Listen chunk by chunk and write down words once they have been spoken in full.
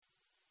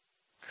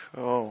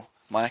Cool.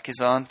 Mic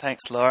is on.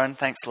 Thanks,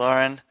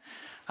 Lauren.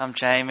 I'm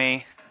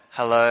Jamie.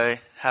 Hello.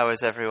 How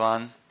is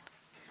everyone?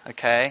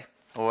 Okay?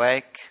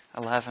 Awake?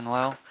 Alive and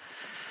well?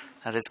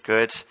 That is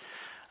good.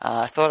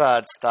 I thought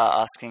I'd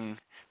start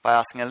by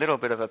asking a little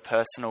bit of a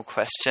personal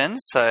question.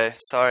 So,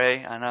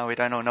 sorry, I know we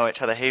don't all know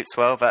each other heaps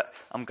well, but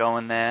I'm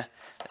going there.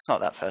 It's not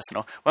that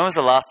personal. When was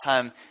the last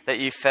time that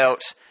you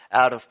felt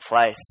out of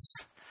place?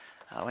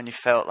 When you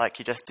felt like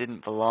you just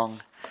didn't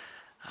belong?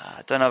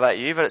 I don't know about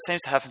you, but it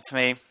seems to happen to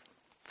me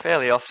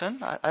fairly often.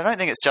 I don't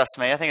think it's just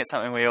me. I think it's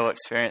something we all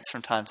experience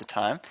from time to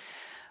time.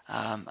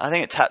 I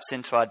think it taps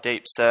into our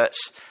deep search,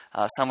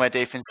 somewhere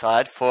deep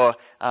inside, for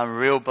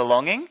real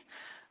belonging.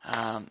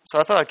 So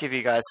I thought I'd give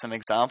you guys some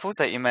examples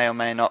that you may or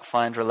may not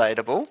find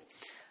relatable.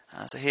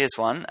 So here's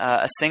one.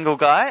 A single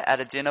guy at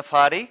a dinner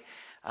party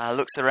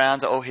looks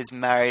around at all his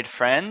married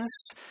friends,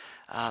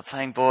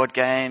 playing board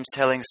games,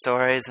 telling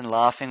stories and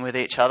laughing with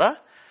each other.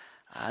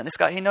 And this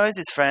guy, he knows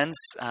his friends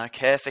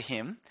care for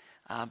him,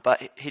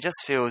 but he just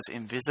feels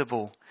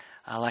invisible,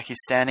 like he's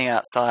standing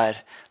outside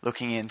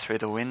looking in through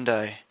the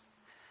window.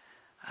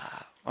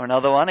 Or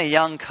another one, a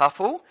young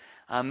couple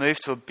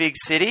moved to a big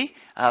city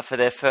for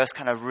their first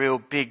kind of real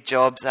big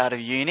jobs out of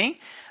uni.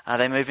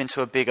 They move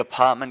into a big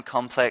apartment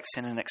complex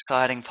in an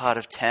exciting part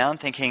of town,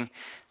 thinking,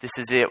 this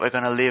is it, we're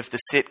going to live the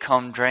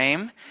sitcom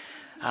dream.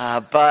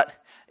 But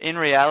in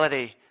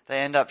reality, they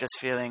end up just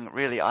feeling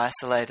really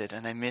isolated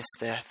and they miss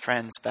their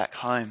friends back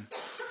home.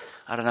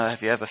 I don't know,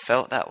 have you ever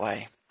felt that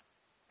way?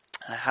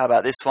 How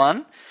about this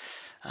one?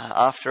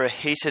 After a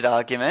heated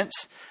argument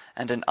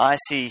and an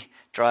icy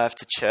drive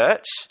to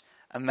church,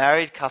 a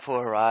married couple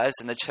arrives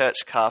in the church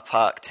car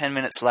park 10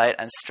 minutes late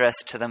and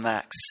stressed to the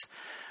max.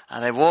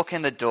 They walk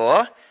in the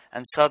door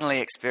and suddenly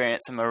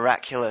experience a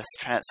miraculous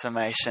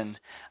transformation.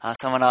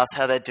 Someone asks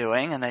how they're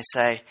doing and they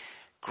say,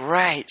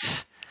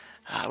 great,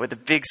 with a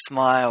big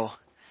smile.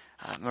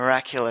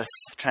 Miraculous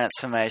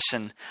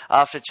transformation.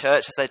 After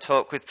church, as they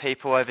talk with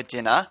people over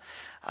dinner,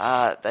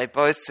 they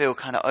both feel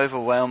kind of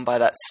overwhelmed by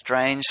that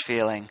strange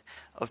feeling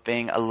of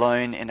being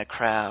alone in a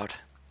crowd.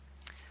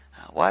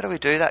 Why do we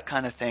do that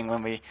kind of thing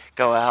when we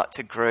go out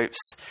to groups,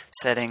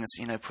 settings,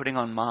 putting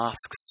on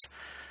masks?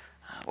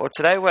 Well,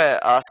 today we're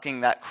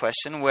asking that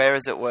question, where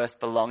is it worth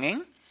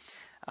belonging?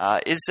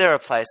 Is there a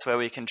place where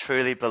we can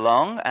truly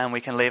belong and we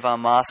can leave our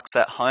masks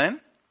at home?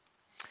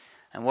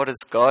 And what does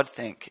God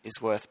think is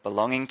worth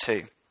belonging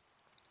to?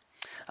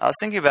 I was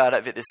thinking about it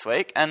a bit this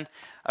week, and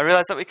I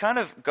realised that we kind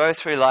of go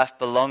through life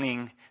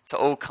belonging to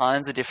all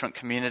kinds of different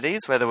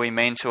communities, whether we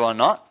mean to or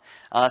not.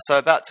 So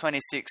about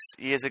 26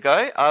 years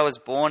ago, I was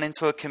born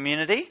into a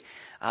community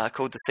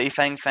called the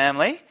Seafang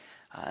family,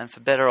 and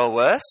for better or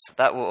worse,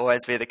 that will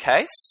always be the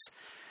case.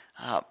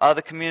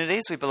 Other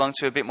communities we belong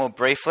to a bit more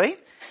briefly.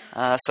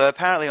 So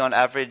apparently on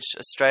average,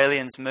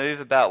 Australians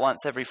move about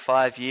once every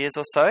 5 years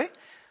or so.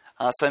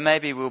 So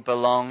maybe we'll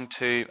belong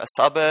to a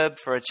suburb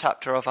for a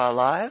chapter of our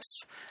lives.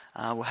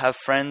 We'll have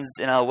friends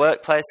in our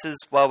workplaces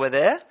while we're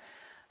there.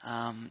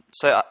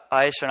 So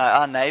Aisha and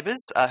I are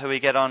neighbours who we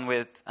get on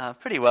with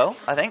pretty well,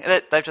 I think.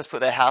 They've just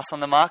put their house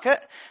on the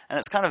market, and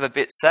it's kind of a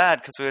bit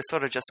sad because we were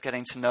sort of just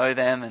getting to know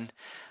them.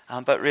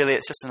 But really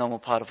it's just a normal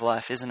part of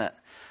life, isn't it?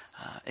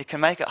 It can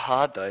make it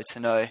hard, though, to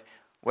know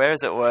where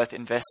is it worth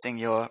investing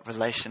your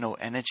relational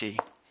energy.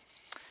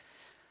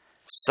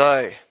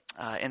 So,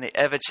 in the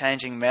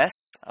ever-changing mess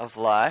of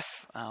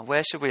life,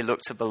 where should we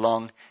look to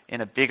belong in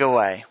a bigger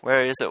way?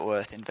 Where is it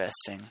worth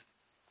investing?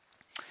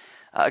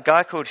 A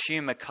guy called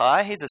Hugh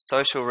Mackay, he's a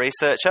social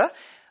researcher.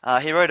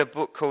 He wrote a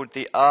book called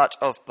The Art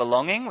of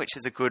Belonging, which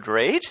is a good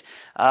read.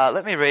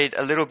 Let me read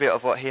a little bit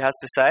of what he has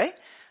to say.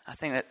 I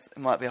think that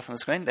might be up on the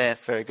screen there.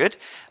 Very good.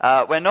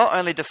 We're not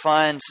only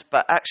defined,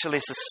 but actually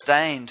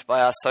sustained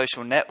by our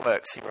social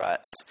networks, he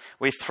writes.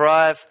 We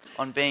thrive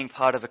on being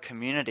part of a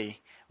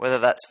community, whether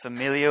that's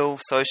familial,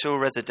 social,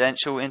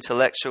 residential,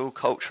 intellectual,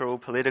 cultural,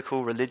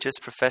 political, religious,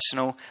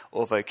 professional,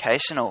 or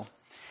vocational.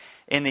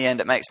 In the end,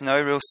 it makes no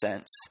real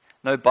sense,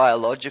 no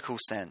biological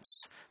sense,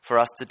 for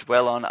us to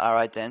dwell on our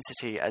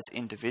identity as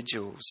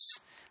individuals.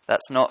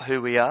 That's not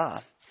who we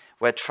are.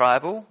 We're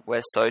tribal,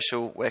 we're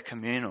social, we're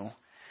communal.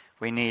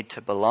 We need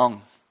to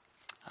belong.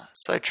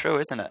 So true,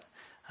 isn't it?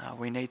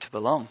 We need to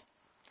belong.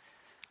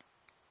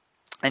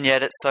 And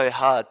yet it's so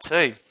hard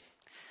too.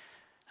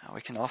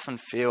 We can often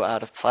feel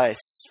out of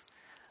place.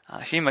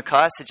 Hugh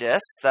Mackay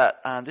suggests that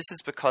this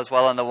is because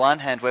while on the one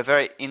hand we're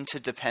very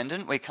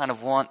interdependent, we kind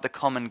of want the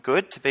common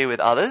good to be with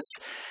others.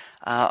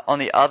 On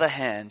the other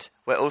hand,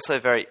 we're also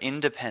very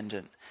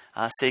independent,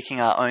 seeking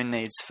our own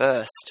needs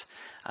first.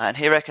 And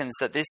he reckons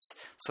that this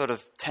sort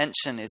of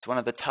tension is one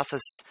of the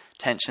toughest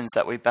tensions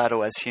that we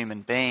battle as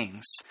human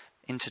beings,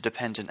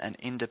 interdependent and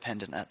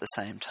independent at the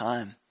same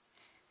time.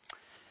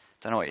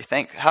 Don't know what you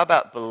think. How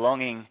about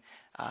belonging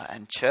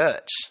and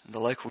church, the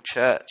local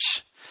church?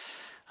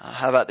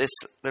 How about this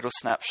little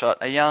snapshot?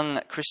 A young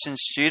Christian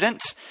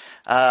student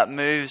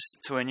moves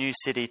to a new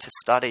city to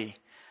study.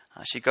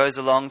 She goes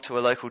along to a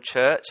local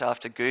church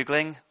after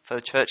Googling for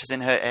the churches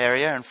in her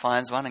area and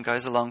finds one and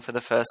goes along for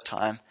the first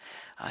time.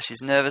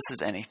 She's nervous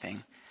as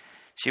anything.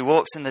 She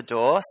walks in the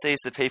door, sees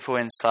the people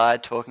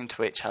inside talking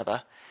to each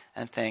other,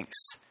 and thinks,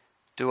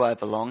 do I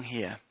belong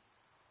here?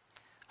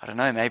 I don't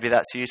know, maybe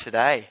that's you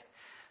today.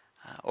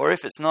 Or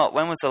if it's not,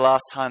 when was the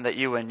last time that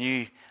you were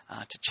new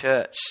to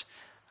church?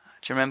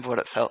 Do you remember what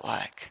it felt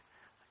like?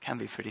 It can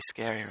be pretty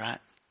scary, right?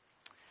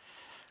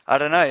 I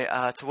don't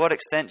know, to what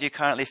extent do you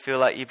currently feel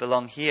like you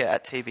belong here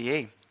at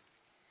TBE?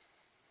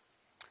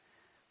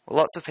 Well,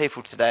 lots of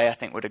people today, I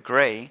think, would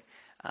agree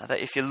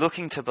that if you're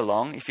looking to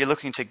belong, if you're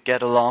looking to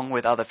get along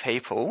with other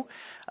people,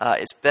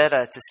 it's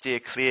better to steer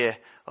clear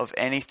of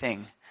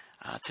anything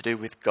to do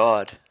with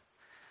God.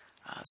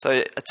 So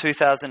a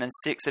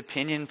 2006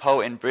 opinion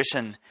poll in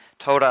Britain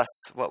told us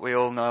what we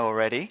all know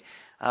already,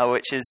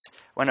 which is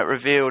when it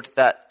revealed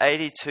that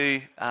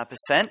 82%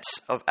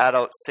 of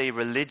adults see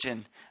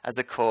religion as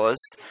a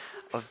cause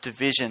of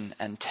division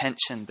and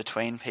tension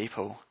between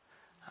people.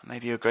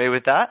 Maybe you agree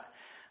with that.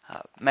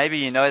 Maybe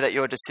you know that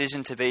your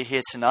decision to be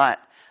here tonight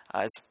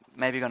is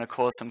maybe going to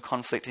cause some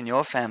conflict in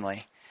your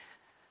family.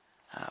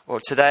 Well,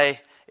 today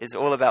is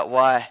all about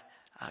why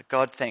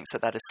God thinks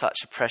that is such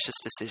a precious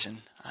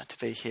decision to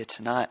be here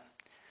tonight.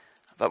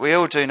 But we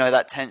all do know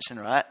that tension,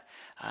 right?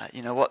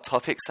 What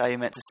topics are you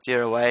meant to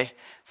steer away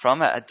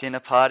from at a dinner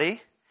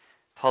party?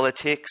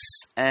 Politics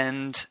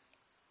and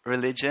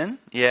religion,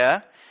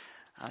 yeah.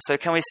 So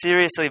can we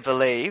seriously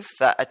believe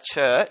that a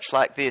church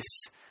like this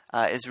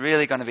is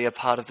really going to be a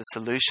part of the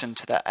solution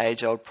to that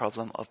age-old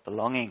problem of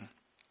belonging?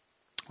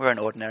 We're an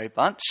ordinary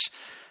bunch.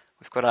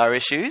 We've got our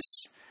issues.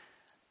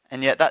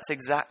 And yet that's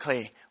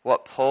exactly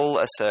what Paul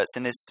asserts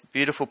in this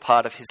beautiful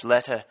part of his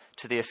letter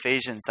to the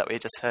Ephesians that we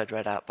just heard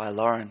read out by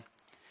Lauren.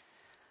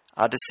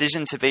 Our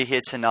decision to be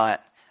here tonight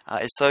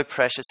is so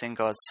precious in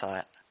God's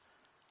sight.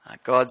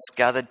 God's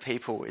gathered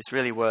people is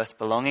really worth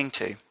belonging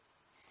to.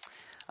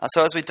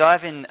 So as we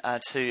dive in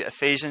to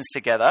Ephesians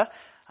together,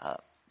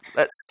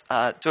 let's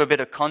do a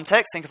bit of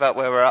context, think about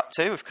where we're up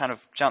to. We've kind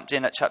of jumped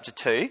in at chapter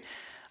 2.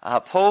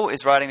 Paul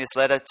is writing this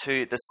letter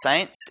to the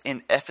saints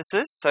in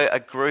Ephesus, so a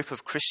group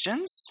of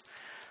Christians.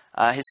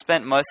 He's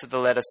spent most of the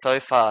letter so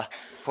far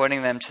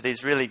pointing them to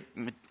these really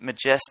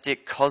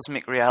majestic,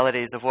 cosmic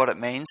realities of what it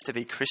means to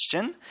be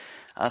Christian.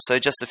 So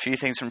just a few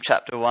things from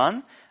chapter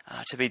 1.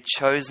 To be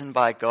chosen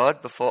by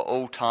God before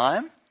all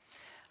time.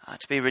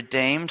 To be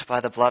redeemed by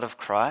the blood of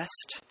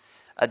Christ.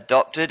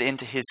 Adopted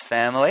into his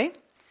family.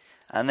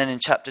 And then in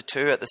chapter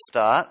 2 at the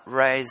start,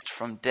 raised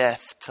from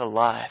death to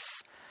life.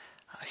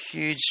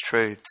 Huge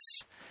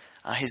truths.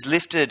 He's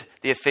lifted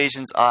the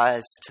Ephesians'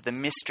 eyes to the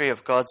mystery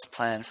of God's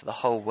plan for the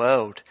whole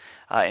world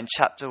in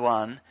chapter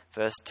 1,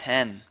 verse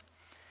 10,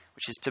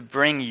 which is to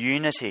bring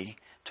unity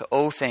to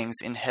all things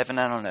in heaven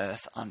and on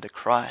earth under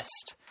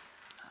Christ.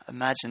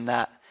 Imagine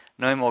that.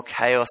 No more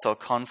chaos or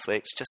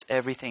conflict, just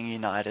everything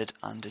united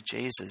under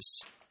Jesus.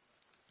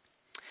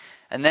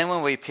 And then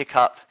when we pick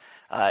up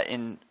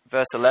in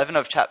verse 11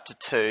 of chapter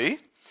 2,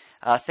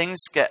 things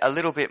get a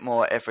little bit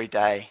more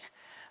everyday.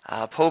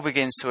 Paul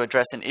begins to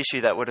address an issue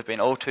that would have been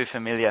all too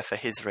familiar for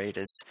his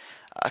readers,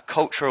 a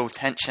cultural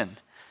tension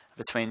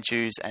between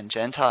Jews and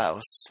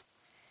Gentiles.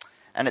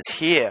 And it's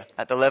here,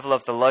 at the level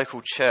of the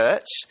local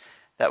church,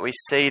 that we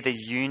see the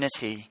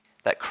unity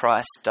that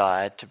Christ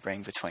died to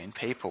bring between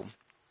people.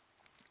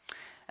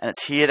 And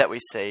it's here that we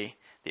see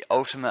the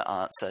ultimate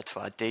answer to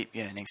our deep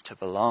yearnings to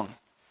belong.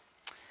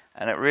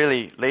 And it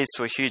really leads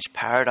to a huge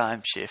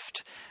paradigm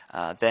shift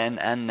then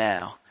and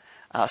now.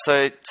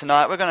 So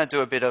tonight we're going to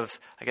do a bit of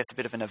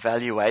an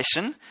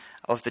evaluation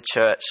of the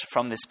church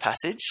from this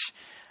passage.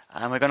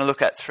 And we're going to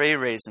look at 3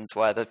 reasons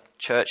why the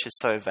church is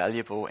so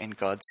valuable in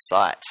God's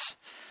sight.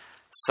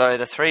 So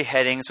the 3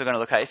 headings we're going to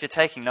look at, if you're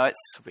taking notes,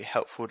 this will be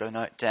helpful to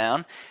note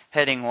down.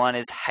 Heading 1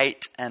 is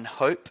hate and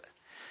hope.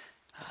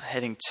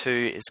 Heading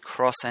 2 is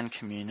cross and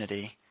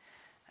community.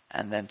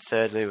 And then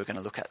thirdly, we're going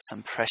to look at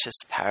some precious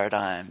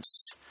paradigms.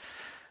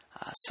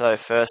 So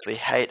firstly,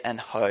 hate and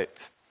hope.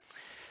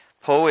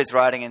 Paul is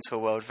writing into a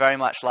world very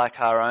much like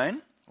our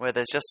own, where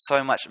there's just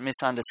so much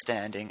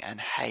misunderstanding and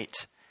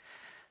hate.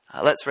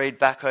 Let's read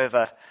back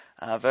over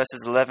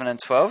verses 11 and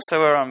 12.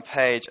 So we're on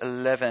page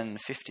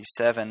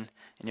 1157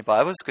 in your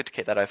Bibles. Good to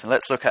keep that open.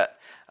 Let's look at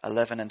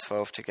 11 and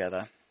 12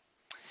 together.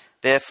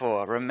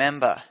 Therefore,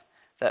 remember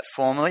that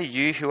formerly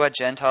you who are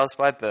Gentiles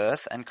by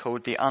birth and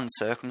called the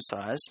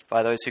uncircumcised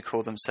by those who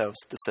call themselves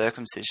the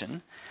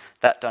circumcision,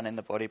 that done in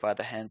the body by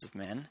the hands of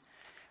men,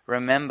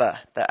 remember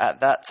that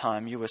at that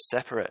time you were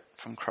separate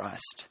from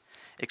Christ,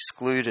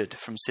 excluded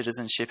from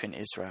citizenship in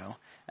Israel,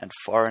 and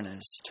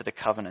foreigners to the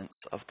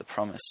covenants of the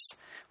promise,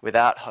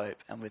 without hope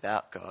and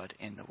without God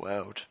in the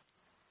world.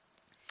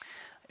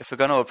 If we're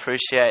going to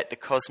appreciate the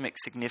cosmic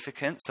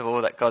significance of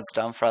all that God's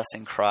done for us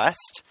in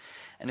Christ,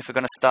 and if we're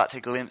going to start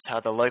to glimpse how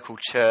the local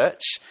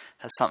church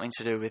has something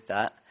to do with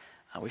that,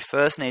 we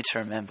first need to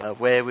remember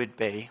where we'd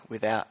be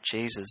without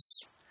Jesus.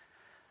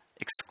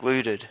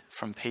 Excluded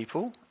from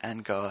people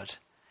and God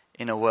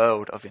in a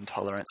world of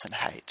intolerance and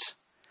hate.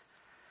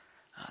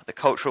 The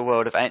cultural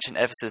world of ancient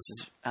Ephesus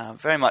is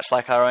very much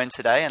like our own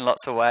today in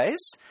lots of ways.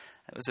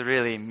 It was a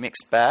really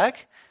mixed bag.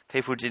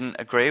 People didn't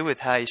agree with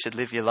how you should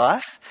live your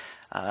life.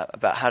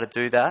 about how to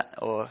do that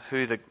or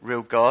who the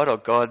real god or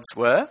gods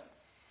were.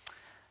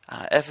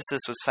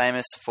 Ephesus was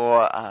famous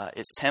for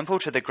its temple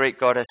to the Greek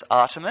goddess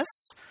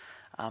Artemis,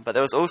 but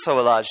there was also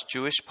a large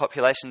Jewish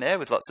population there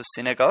with lots of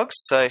synagogues,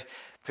 so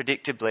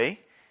predictably,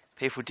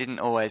 people didn't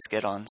always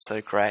get on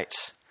so great.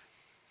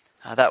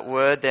 That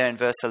word there in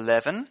verse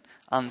 11,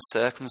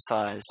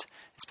 uncircumcised,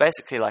 is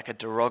basically like a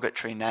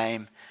derogatory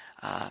name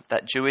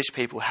that Jewish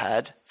people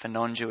had for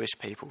non-Jewish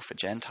people, for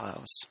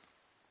Gentiles.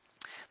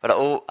 But it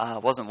all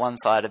wasn't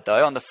one-sided,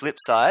 though. On the flip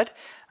side,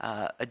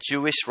 a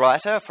Jewish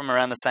writer from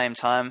around the same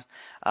time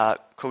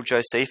called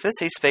Josephus,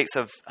 he speaks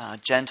of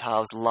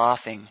Gentiles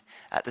laughing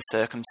at the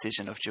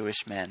circumcision of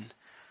Jewish men.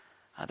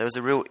 There was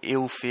a real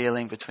ill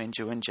feeling between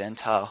Jew and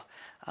Gentile.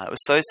 It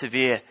was so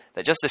severe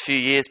that just a few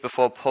years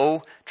before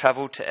Paul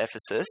travelled to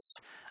Ephesus,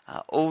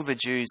 all the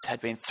Jews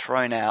had been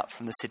thrown out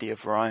from the city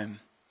of Rome.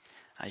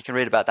 You can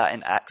read about that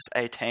in Acts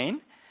 18.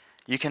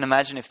 You can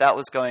imagine if that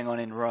was going on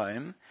in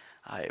Rome,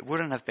 it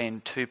wouldn't have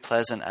been too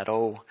pleasant at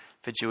all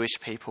for Jewish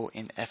people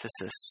in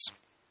Ephesus.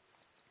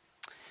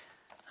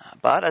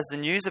 But as the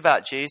news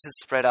about Jesus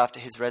spread after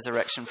his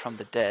resurrection from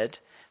the dead,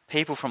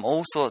 people from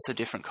all sorts of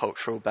different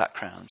cultural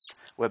backgrounds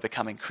were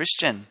becoming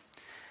Christian.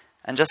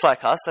 And just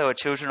like us, they were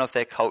children of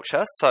their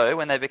culture, so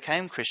when they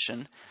became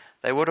Christian,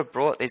 they would have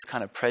brought these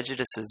kind of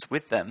prejudices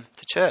with them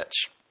to church.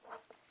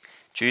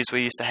 Jews were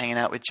used to hanging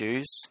out with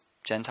Jews,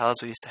 Gentiles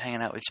were used to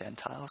hanging out with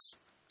Gentiles.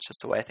 It's just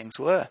the way things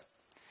were.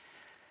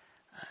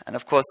 And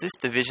of course, this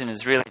division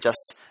is really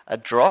just a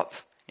drop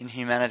in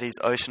humanity's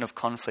ocean of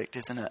conflict,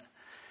 isn't it?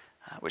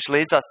 Which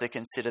leads us to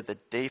consider the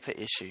deeper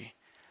issue,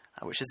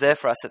 which is there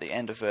for us at the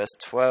end of verse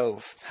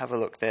 12. Have a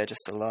look there,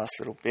 just the last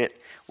little bit.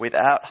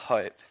 Without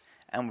hope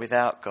and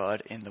without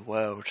God in the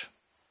world.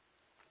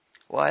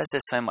 Why is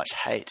there so much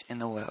hate in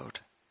the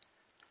world?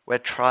 We're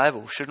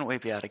tribal, shouldn't we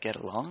be able to get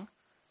along?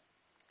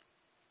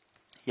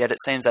 Yet it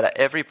seems that at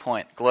every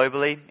point,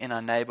 globally, in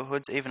our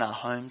neighbourhoods, even our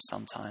homes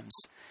sometimes,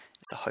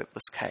 it's a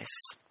hopeless case.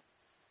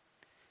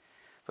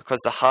 Because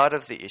the heart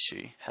of the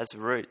issue has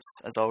roots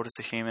as old as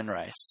the human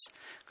race.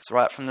 Because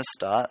right from the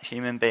start,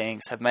 human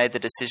beings have made the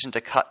decision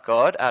to cut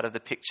God out of the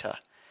picture.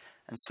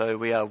 And so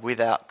we are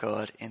without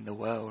God in the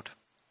world.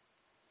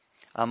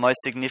 Our most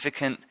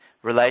significant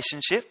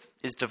relationship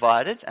is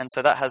divided, and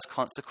so that has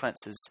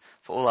consequences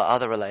for all our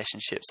other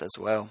relationships as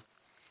well.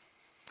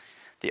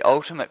 The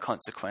ultimate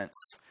consequence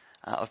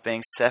of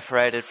being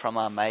separated from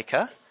our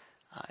Maker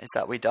is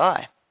that we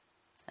die.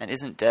 And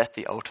isn't death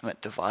the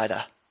ultimate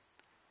divider?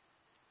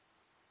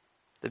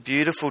 The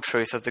beautiful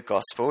truth of the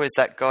gospel is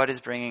that God is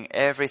bringing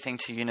everything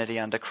to unity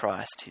under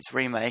Christ. He's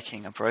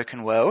remaking a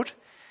broken world.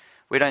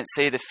 We don't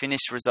see the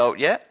finished result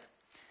yet,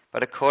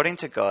 but according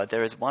to God,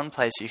 there is one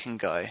place you can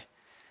go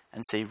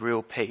and see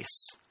real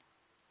peace.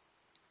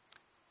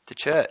 To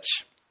church.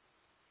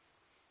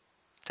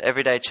 To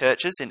everyday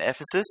churches in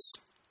Ephesus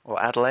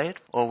or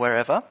Adelaide or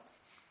wherever.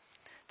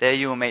 There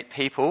you will meet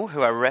people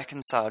who are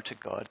reconciled to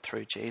God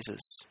through Jesus.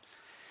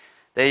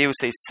 There you will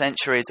see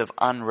centuries of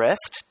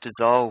unrest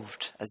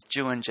dissolved as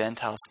Jew and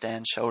Gentile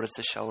stand shoulder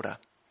to shoulder.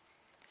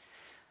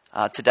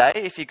 Today,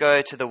 if you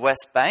go to the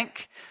West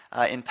Bank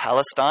in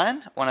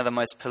Palestine, one of the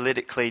most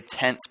politically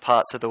tense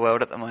parts of the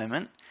world at the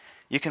moment,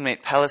 you can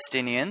meet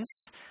Palestinians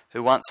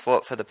who once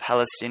fought for the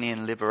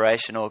Palestinian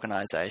Liberation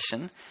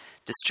Organization,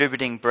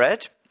 distributing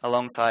bread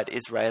alongside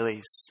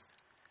Israelis,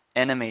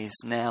 enemies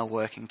now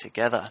working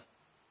together.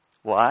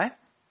 Why?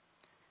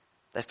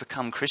 They've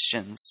become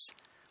Christians.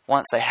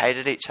 Once they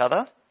hated each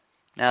other,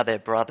 now they're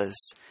brothers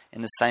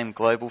in the same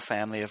global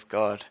family of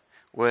God,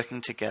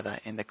 working together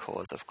in the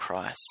cause of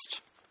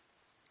Christ.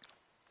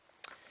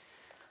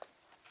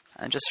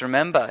 And just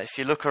remember, if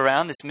you look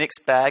around this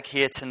mixed bag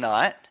here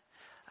tonight,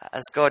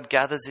 as God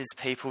gathers his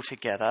people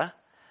together,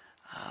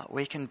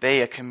 we can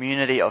be a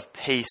community of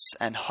peace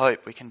and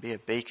hope. We can be a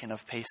beacon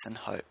of peace and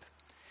hope.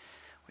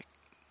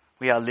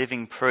 We are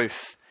living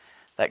proof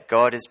that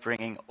God is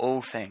bringing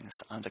all things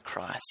under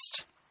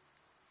Christ.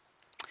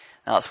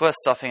 Now, it's worth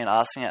stopping and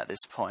asking at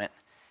this point,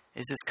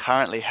 is this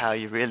currently how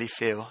you really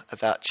feel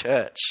about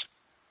church?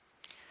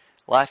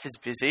 Life is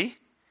busy.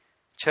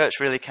 Church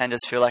really can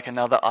just feel like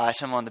another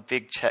item on the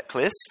big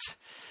checklist.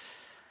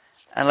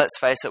 And let's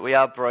face it, we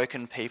are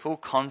broken people.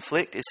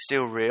 Conflict is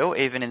still real,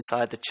 even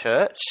inside the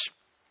church.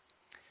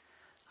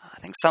 I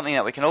think something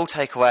that we can all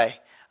take away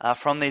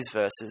from these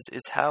verses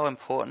is how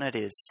important it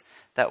is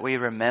that we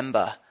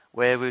remember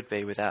where we'd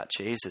be without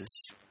Jesus.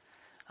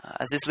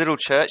 As this little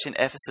church in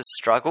Ephesus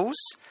struggles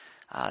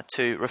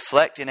to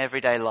reflect in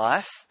everyday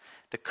life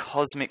the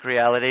cosmic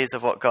realities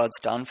of what God's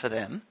done for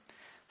them,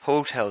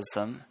 Paul tells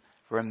them,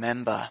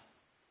 remember.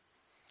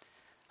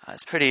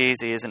 It's pretty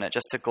easy, isn't it,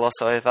 just to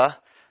gloss over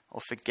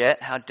or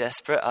forget how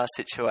desperate our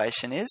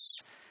situation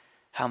is,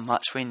 how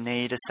much we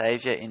need a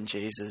saviour in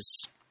Jesus.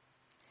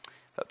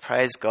 But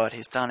praise God,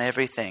 he's done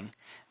everything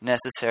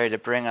necessary to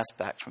bring us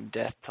back from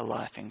death to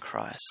life in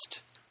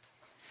Christ.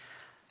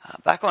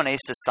 Back on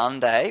Easter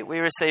Sunday, we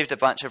received a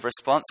bunch of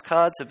response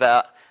cards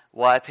about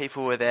why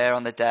people were there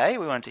on the day.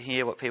 We wanted to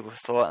hear what people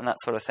thought and that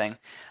sort of thing.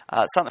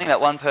 Something that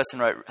one person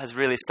wrote has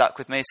really stuck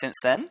with me since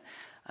then.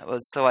 It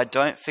was, "So I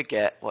don't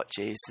forget what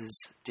Jesus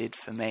did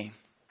for me."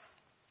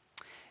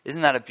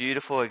 Isn't that a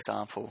beautiful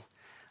example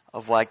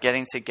of why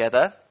getting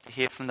together to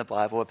hear from the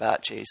Bible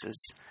about Jesus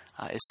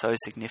is so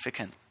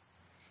significant?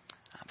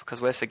 Because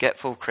we're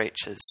forgetful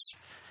creatures.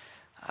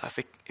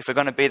 If we're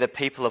going to be the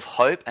people of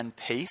hope and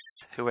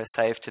peace who we're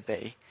saved to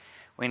be,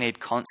 we need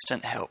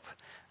constant help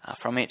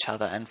from each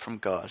other and from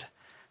God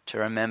to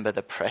remember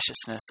the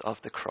preciousness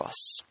of the cross,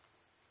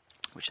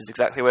 which is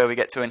exactly where we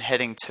get to in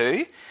heading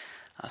 2.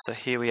 So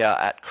here we are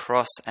at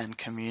cross and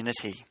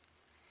community.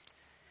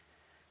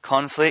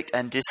 Conflict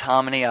and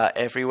disharmony are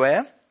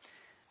everywhere.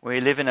 We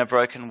live in a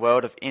broken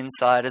world of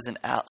insiders and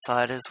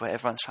outsiders where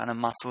everyone's trying to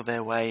muscle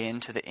their way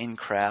into the in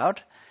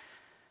crowd.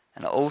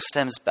 And it all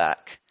stems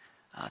back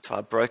to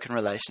our broken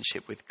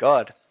relationship with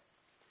God.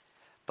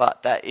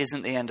 But that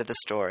isn't the end of the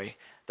story.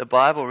 The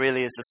Bible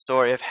really is the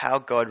story of how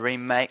God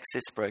remakes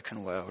this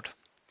broken world.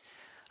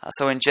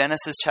 So in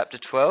Genesis chapter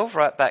 12,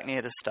 right back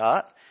near the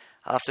start,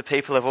 after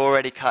people have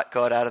already cut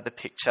God out of the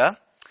picture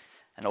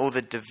and all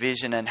the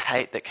division and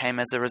hate that came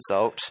as a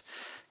result,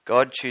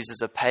 God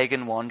chooses a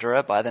pagan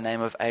wanderer by the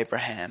name of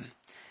Abraham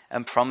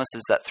and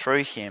promises that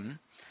through him,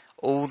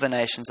 all the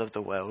nations of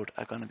the world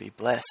are going to be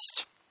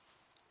blessed.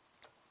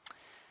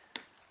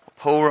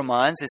 Paul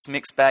reminds this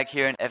mixed bag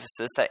here in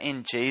Ephesus that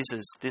in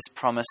Jesus, this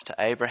promise to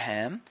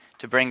Abraham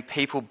to bring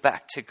people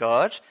back to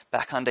God,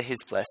 back under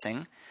his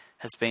blessing,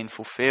 has been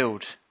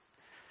fulfilled.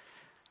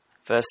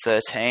 Verse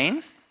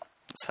 13,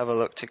 let's have a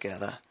look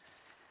together.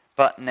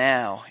 "But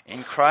now,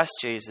 in Christ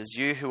Jesus,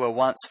 you who were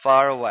once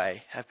far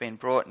away have been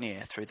brought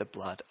near through the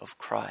blood of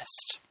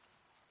Christ."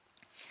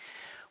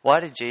 Why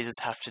did Jesus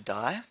have to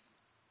die?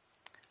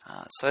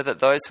 So that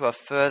those who are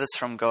furthest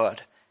from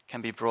God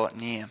can be brought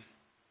near.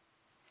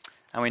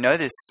 And we know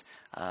this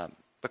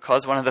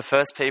because one of the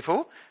first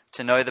people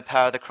to know the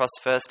power of the cross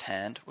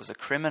firsthand was a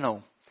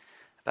criminal,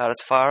 about as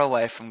far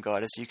away from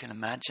God as you can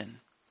imagine,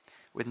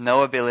 with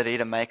no ability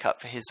to make up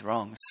for his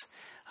wrongs.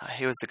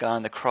 He was the guy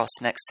on the cross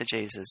next to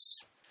Jesus.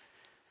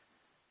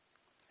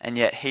 And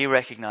yet he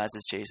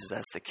recognizes Jesus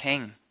as the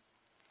King.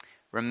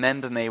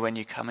 "Remember me when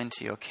you come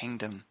into your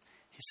kingdom,"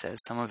 he says,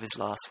 some of his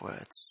last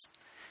words.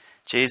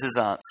 Jesus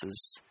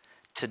answers,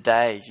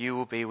 "Today you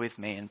will be with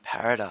me in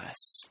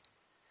paradise."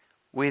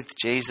 With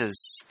Jesus,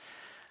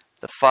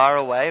 the far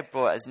away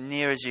brought as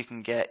near as you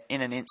can get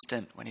in an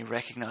instant when he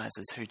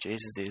recognizes who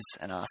Jesus is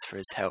and asks for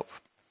his help.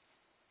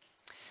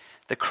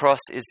 The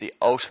cross is the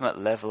ultimate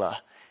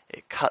leveler.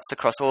 It cuts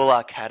across all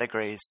our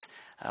categories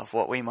of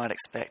what we might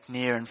expect,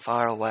 near and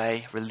far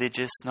away,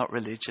 religious, not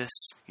religious,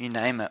 you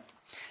name it.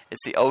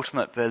 It's the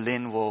ultimate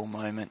Berlin Wall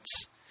moment.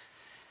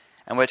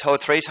 And we're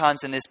told 3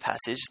 times in this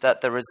passage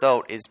that the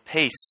result is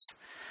peace.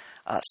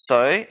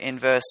 So, in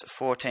verse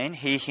 14,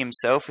 he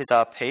himself is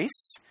our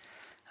peace.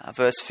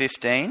 Verse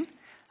 15,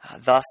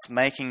 thus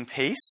making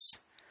peace.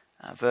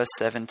 Verse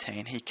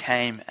 17, he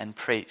came and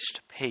preached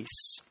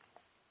peace.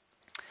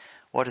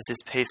 What does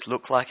this peace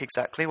look like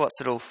exactly?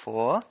 What's it all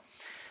for?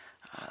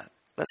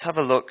 Let's have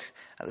a look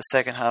at the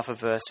second half of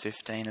verse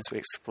 15 as we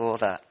explore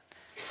that.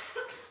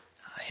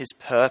 His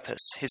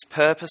purpose. His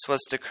purpose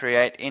was to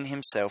create in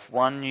himself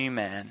one new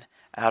man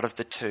out of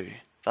the two,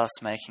 thus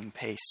making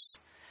peace.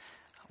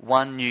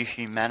 One new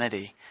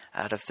humanity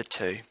out of the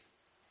two.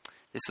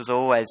 This was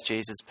always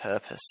Jesus'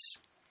 purpose.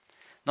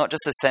 Not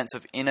just a sense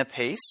of inner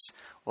peace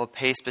or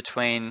peace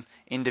between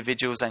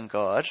individuals and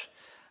God,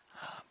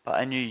 but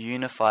a new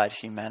unified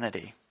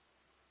humanity.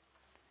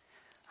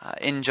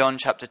 In John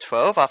chapter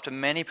 12, after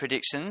many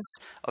predictions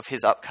of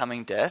his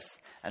upcoming death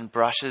and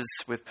brushes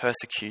with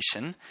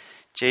persecution,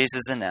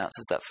 Jesus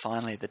announces that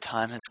finally the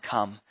time has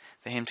come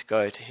for him to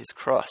go to his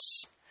cross.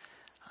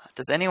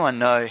 Does anyone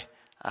know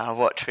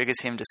what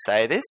triggers him to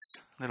say this?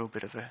 A little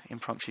bit of an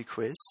impromptu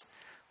quiz.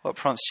 What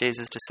prompts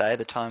Jesus to say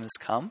the time has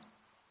come?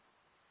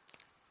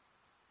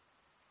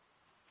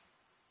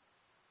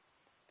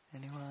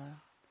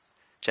 Anyone?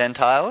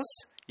 Gentiles?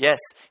 Yes,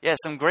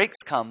 some Greeks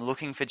come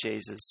looking for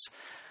Jesus.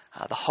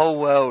 The whole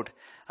world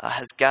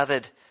has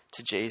gathered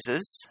to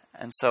Jesus,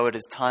 and so it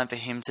is time for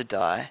him to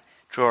die,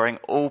 drawing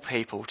all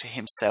people to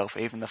himself,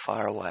 even the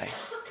far away.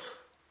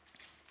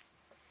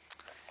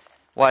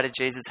 Why did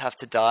Jesus have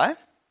to die?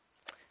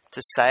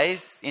 To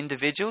save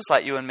individuals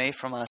like you and me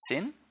from our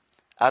sin?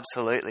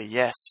 Absolutely,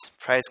 yes.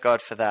 Praise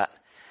God for that.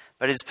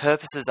 But his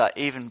purposes are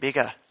even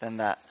bigger than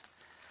that.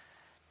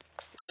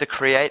 It's to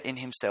create in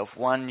himself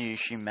one new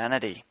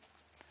humanity,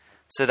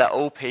 so that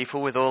all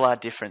people with all our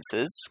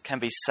differences can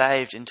be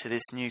saved into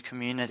this new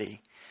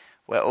community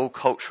where all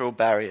cultural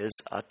barriers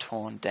are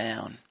torn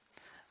down.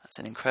 That's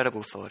an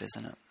incredible thought,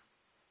 isn't it?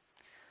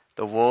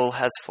 The wall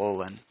has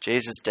fallen.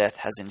 Jesus' death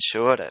has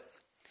ensured it.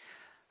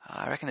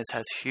 I reckon this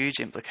has huge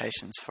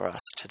implications for us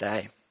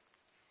today,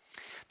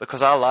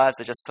 because our lives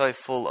are just so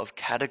full of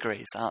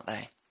categories, aren't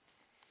they?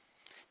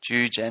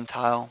 Jew,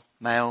 Gentile,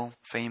 male,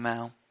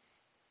 female,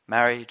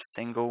 married,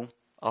 single,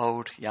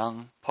 old,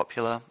 young,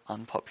 popular,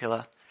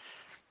 unpopular.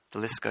 The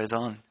list goes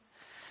on.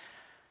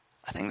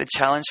 I think the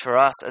challenge for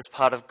us as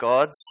part of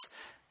God's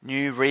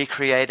new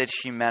recreated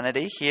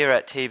humanity here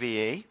at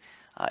TBE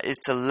is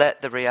to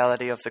let the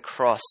reality of the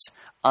cross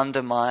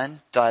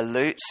undermine,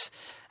 dilute,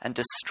 and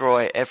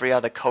destroy every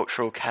other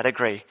cultural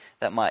category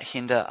that might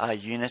hinder our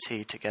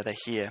unity together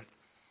here.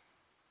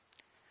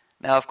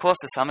 Now, of course,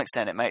 to some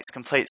extent, it makes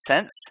complete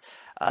sense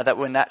that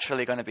we're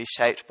naturally going to be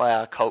shaped by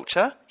our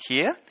culture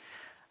here.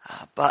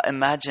 But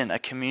imagine a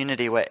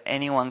community where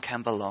anyone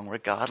can belong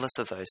regardless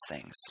of those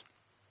things.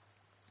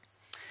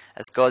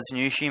 As God's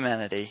new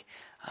humanity,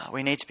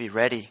 we need to be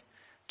ready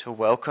to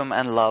welcome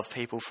and love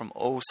people from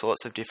all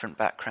sorts of different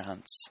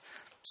backgrounds.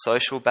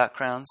 Social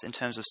backgrounds in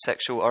terms of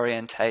sexual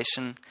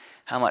orientation,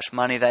 how much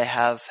money they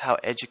have, how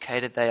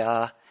educated they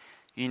are,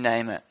 you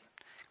name it.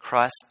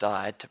 Christ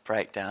died to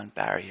break down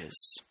barriers.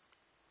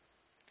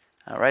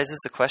 It raises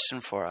the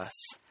question for us,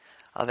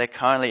 are there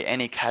currently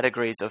any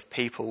categories of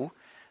people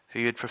who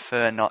you'd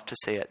prefer not to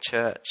see at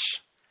church,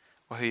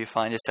 or who you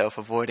find yourself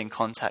avoiding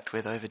contact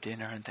with over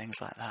dinner and things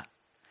like that?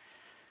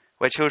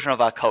 We're children of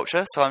our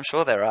culture, so I'm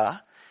sure there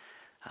are.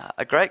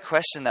 A great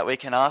question that we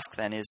can ask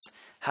then is,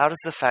 how does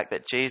the fact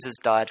that Jesus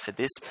died for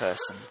this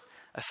person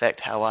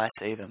affect how I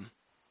see them?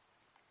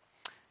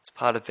 It's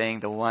part of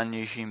being the one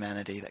new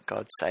humanity that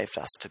God saved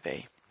us to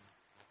be.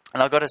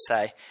 And I've got to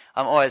say,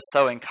 I'm always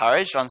so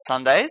encouraged on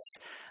Sundays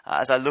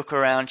as I look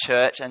around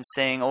church and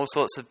seeing all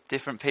sorts of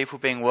different people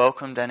being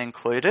welcomed and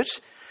included.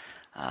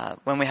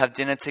 When we have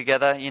dinner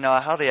together,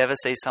 I hardly ever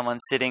see someone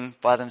sitting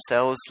by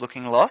themselves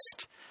looking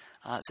lost.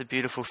 It's a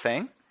beautiful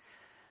thing.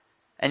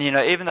 And,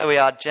 even though we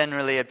are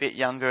generally a bit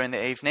younger in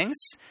the evenings,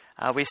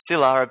 we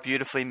still are a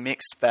beautifully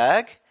mixed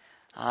bag.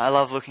 I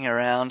love looking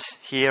around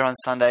here on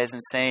Sundays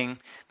and seeing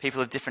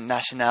people of different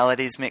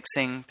nationalities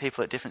mixing,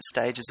 people at different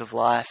stages of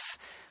life,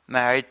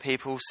 married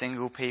people,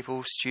 single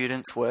people,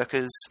 students,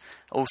 workers,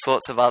 all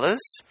sorts of others.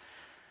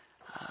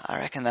 I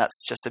reckon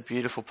that's just a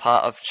beautiful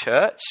part of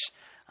church.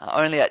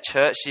 Only at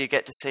church do you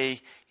get to see,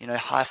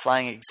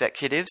 high-flying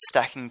executives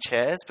stacking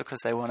chairs because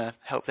they want to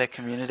help their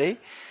community.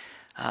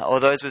 Or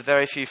those with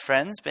very few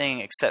friends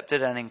being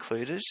accepted and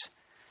included.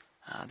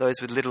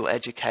 Those with little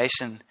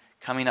education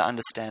coming to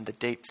understand the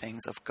deep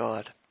things of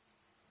God.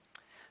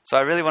 So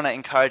I really want to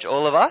encourage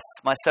all of us,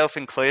 myself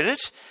included,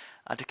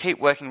 to keep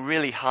working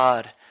really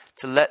hard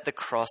to let the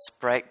cross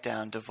break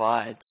down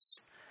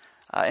divides.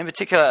 In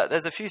particular,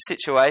 there's a few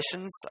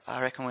situations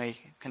I reckon we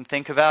can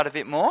think about a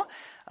bit more.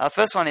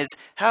 First one is,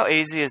 how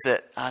easy is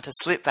it to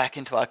slip back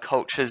into our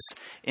culture's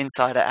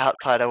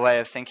insider-outsider way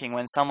of thinking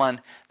when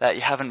someone that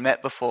you haven't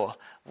met before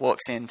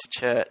walks into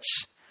church,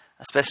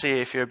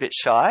 especially if you're a bit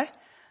shy,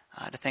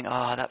 to think,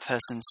 that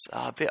person's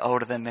a bit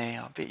older than me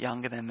or a bit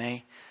younger than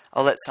me.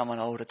 I'll let someone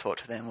older talk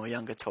to them or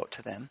younger talk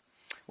to them,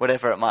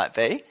 whatever it might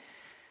be.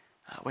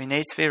 We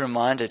need to be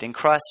reminded in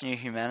Christ's new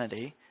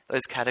humanity,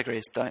 those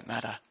categories don't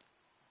matter.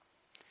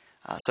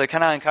 So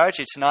can I encourage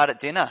you tonight at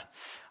dinner,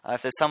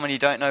 if there's someone you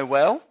don't know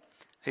well,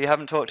 who you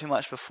haven't talked to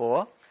much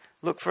before,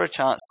 look for a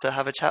chance to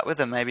have a chat with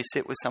them, maybe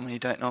sit with someone you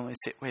don't normally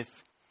sit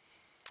with.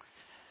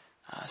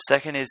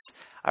 Second is,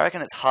 I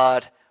reckon it's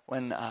hard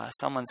when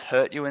someone's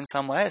hurt you in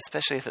some way,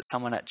 especially if it's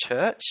someone at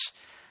church.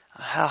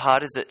 How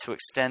hard is it to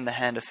extend the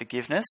hand of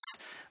forgiveness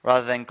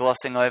rather than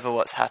glossing over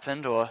what's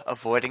happened or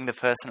avoiding the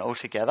person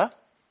altogether?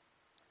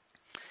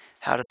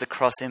 How does the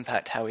cross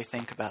impact how we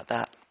think about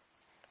that?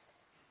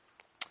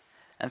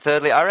 And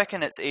thirdly, I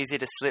reckon it's easy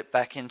to slip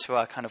back into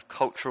our kind of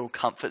cultural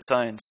comfort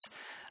zones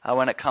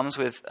when it comes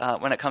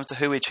to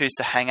who we choose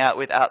to hang out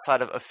with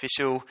outside of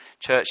official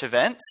church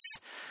events.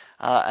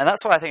 And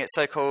that's why I think it's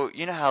so cool.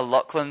 You know how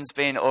Lachlan's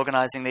been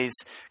organising these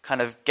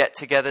kind of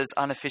get-togethers,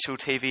 unofficial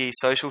TV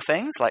social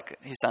things, like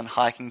he's done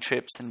hiking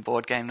trips and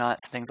board game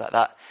nights and things like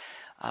that,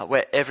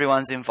 where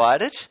everyone's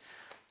invited.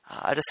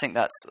 I just think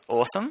that's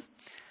awesome.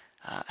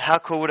 How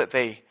cool would it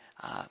be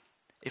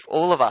if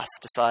all of us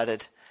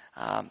decided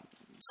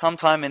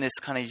sometime in this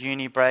kind of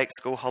uni break,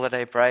 school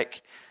holiday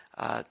break,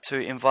 to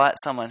invite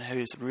someone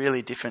who's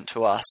really different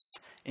to us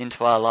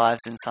into our lives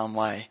in some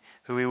way,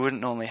 who we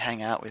wouldn't normally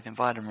hang out with,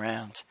 invite them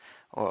round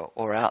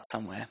or out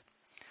somewhere.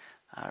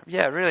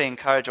 Really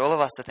encourage all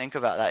of us to think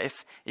about that.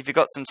 If you've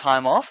got some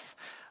time off,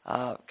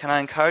 can I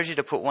encourage you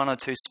to put 1 or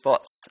 2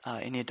 spots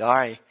in your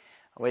diary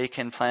where you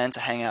can plan to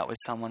hang out with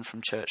someone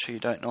from church who you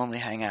don't normally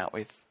hang out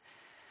with.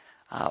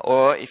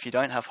 Or if you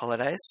don't have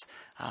holidays,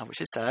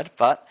 which is sad,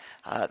 but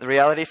the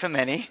reality for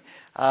many,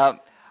 I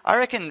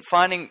reckon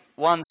finding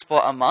one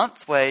spot a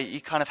month where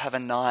you kind of have a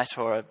night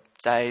or a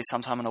day,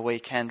 sometime on a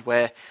weekend,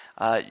 where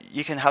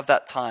you can have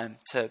that time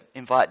to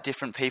invite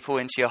different people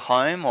into your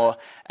home or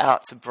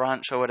out to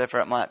brunch or whatever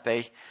it might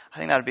be. I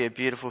think that would be a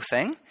beautiful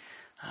thing.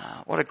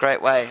 What a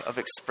great way of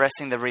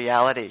expressing the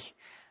reality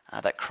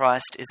that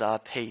Christ is our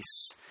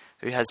peace,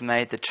 who has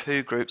made the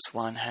two groups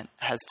one,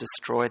 has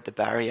destroyed the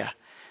barrier,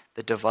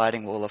 the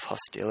dividing wall of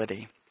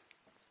hostility.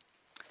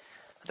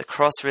 The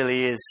cross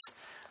really is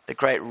the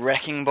great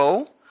wrecking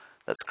ball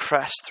that's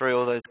crashed through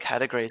all those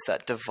categories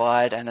that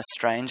divide and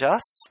estrange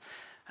us.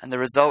 And the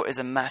result is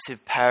a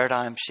massive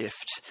paradigm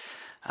shift.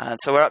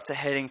 So we're up to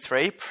heading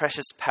 3,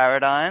 precious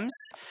paradigms.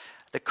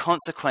 The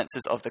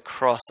consequences of the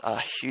cross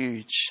are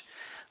huge.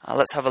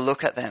 Let's have a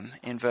look at them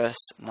in verse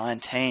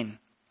 19.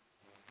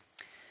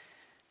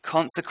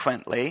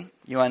 Consequently,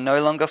 you are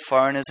no longer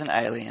foreigners and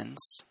aliens,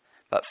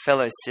 but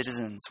fellow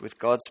citizens with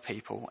God's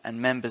people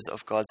and members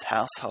of God's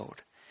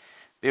household,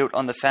 built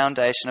on the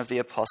foundation of the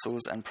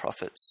apostles and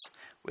prophets,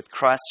 with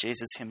Christ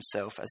Jesus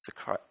himself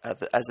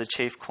as the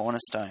chief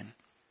cornerstone.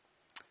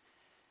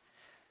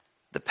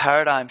 The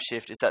paradigm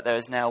shift is that there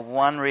is now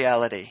one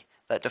reality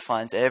that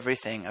defines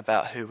everything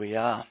about who we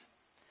are.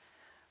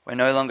 We're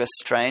no longer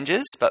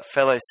strangers, but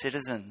fellow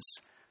citizens,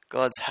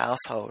 God's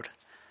household.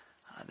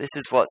 This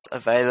is what's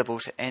available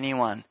to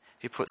anyone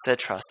who puts their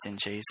trust in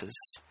Jesus.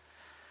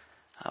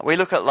 We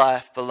look at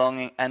life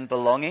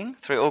belonging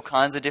through all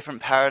kinds of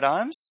different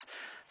paradigms,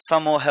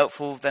 some more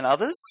helpful than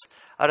others.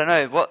 I don't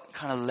know, what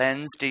kind of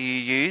lens do you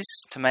use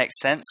to make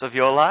sense of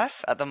your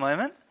life at the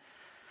moment?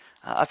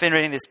 I've been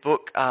reading this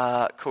book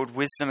called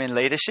Wisdom in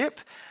Leadership,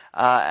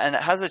 and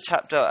it has a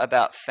chapter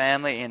about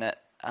family in it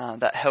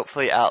that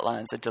helpfully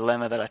outlines a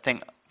dilemma that I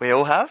think we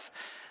all have.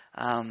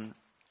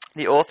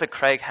 The author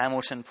Craig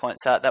Hamilton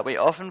points out that we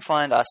often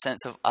find our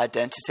sense of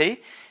identity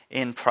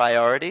in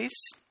priorities,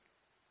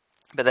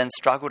 but then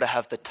struggle to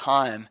have the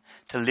time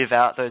to live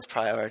out those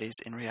priorities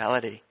in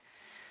reality.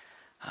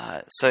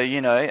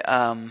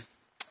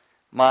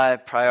 My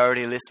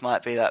priority list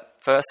might be that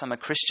first I'm a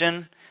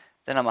Christian,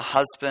 then I'm a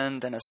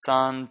husband, then a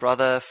son,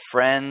 brother,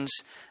 friend,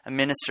 a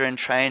minister in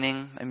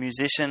training, a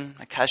musician,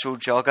 a casual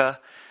jogger.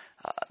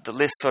 The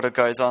list sort of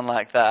goes on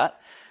like that.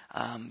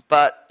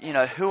 But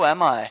who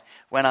am I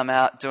when I'm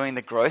out doing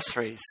the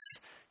groceries?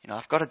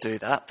 I've got to do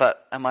that,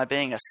 but am I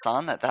being a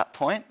son at that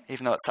point,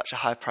 even though it's such a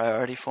high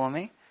priority for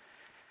me?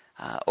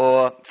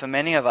 Or for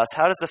many of us,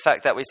 how does the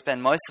fact that we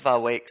spend most of our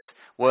weeks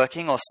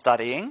working or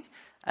studying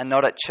and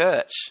not at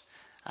church,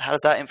 how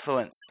does that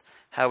influence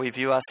how we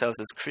view ourselves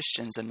as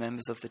Christians and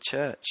members of the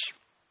church?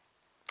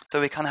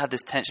 So we kind of have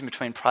this tension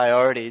between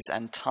priorities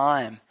and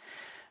time.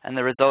 And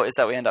the result is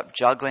that we end up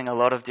juggling a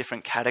lot of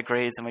different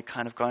categories, and we're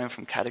kind of going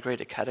from category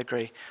to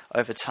category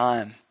over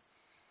time.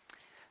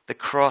 The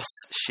cross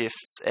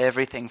shifts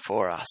everything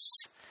for us.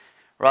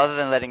 Rather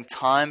than letting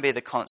time be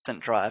the constant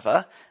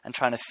driver and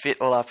trying to fit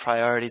all our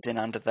priorities in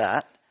under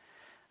that,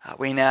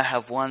 we now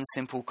have one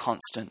simple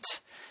constant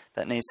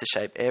that needs to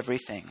shape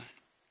everything.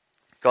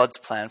 God's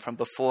plan from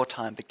before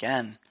time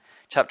began.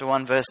 Chapter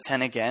 1, verse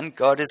 10 again,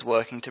 God is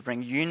working to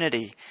bring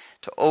unity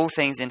to all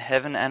things in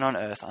heaven and on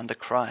earth under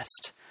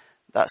Christ.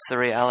 That's the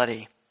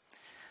reality.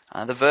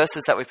 The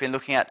verses that we've been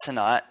looking at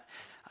tonight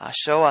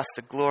show us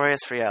the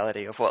glorious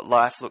reality of what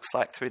life looks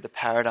like through the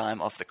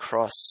paradigm of the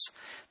cross,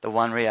 the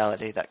one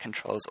reality that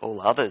controls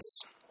all others.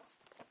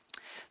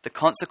 The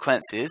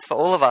consequence is, for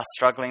all of us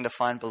struggling to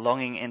find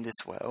belonging in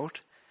this world,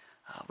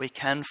 we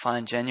can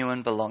find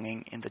genuine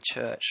belonging in the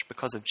church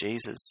because of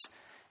Jesus,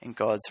 in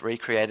God's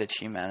recreated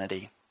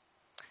humanity.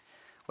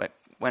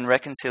 When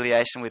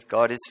reconciliation with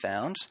God is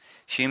found,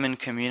 human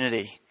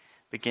community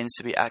begins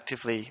to be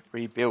actively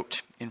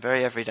rebuilt in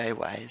very everyday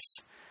ways.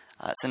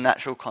 It's a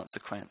natural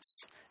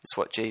consequence. It's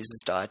what Jesus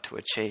died to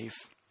achieve.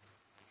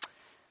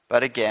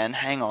 But again,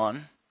 hang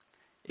on.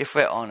 If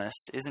we're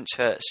honest, isn't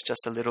church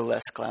just a little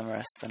less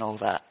glamorous than all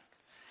that?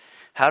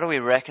 How do we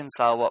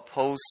reconcile what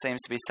Paul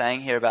seems to be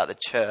saying here about the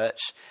church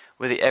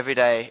with the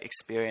everyday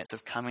experience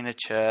of coming to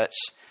church,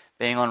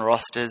 being on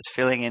rosters,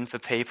 filling in for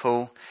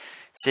people,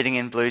 sitting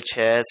in blue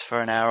chairs for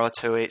an hour or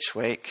two each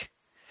week?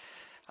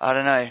 I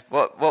don't know.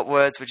 What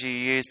words would you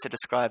use to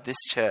describe this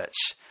church?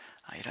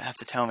 You don't have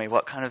to tell me.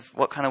 What kind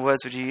of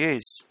words would you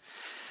use?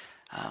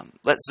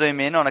 Let's zoom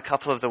in on a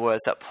couple of the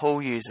words that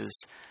Paul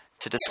uses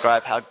to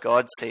describe how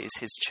God sees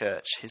his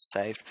church, his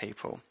saved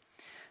people.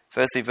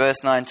 Firstly,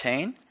 verse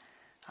 19,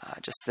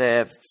 just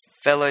there,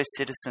 fellow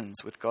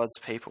citizens with God's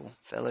people,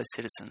 fellow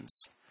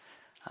citizens.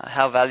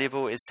 How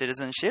valuable is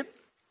citizenship?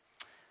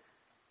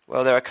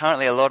 Well, there are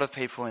currently a lot of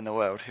people in the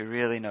world who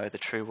really know the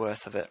true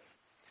worth of it,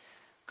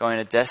 going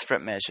to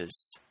desperate measures,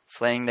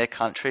 fleeing their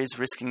countries,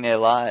 risking their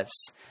lives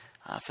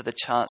for the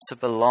chance to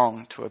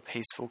belong to a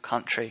peaceful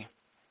country.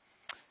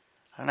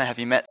 I don't know, have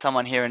you met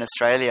someone here in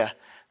Australia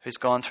who's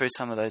gone through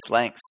some of those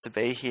lengths to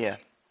be here?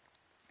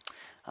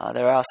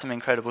 There are some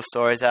incredible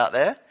stories out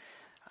there,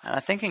 and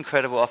I think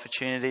incredible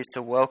opportunities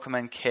to welcome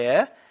and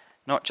care,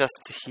 not just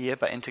to here,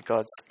 but into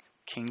God's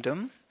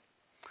kingdom.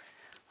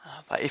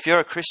 But if you're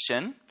a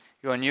Christian,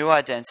 your new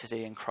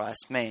identity in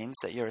Christ means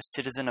that you're a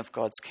citizen of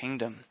God's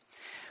kingdom,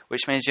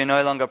 which means you're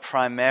no longer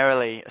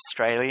primarily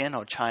Australian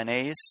or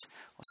Chinese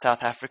or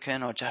South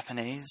African or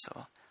Japanese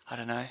or, I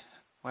don't know,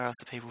 where else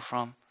are people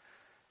from?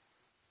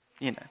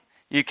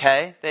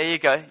 UK, there you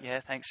go.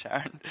 Yeah, thanks,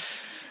 Sharon.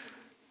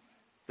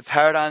 The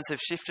paradigms have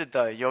shifted,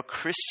 though. You're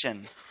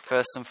Christian,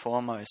 first and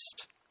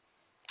foremost.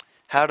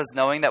 How does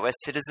knowing that we're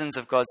citizens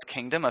of God's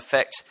kingdom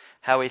affect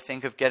how we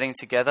think of getting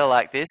together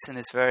like this in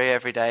this very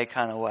everyday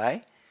kind of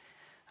way?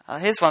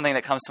 Here's one thing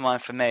that comes to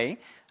mind for me.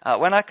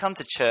 When I come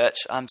to church,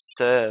 I'm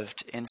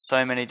served in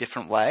so many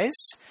different ways.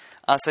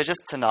 So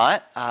just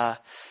tonight,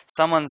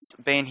 someone's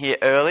been here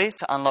early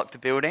to unlock the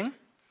building.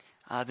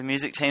 The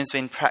music team's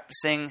been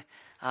practicing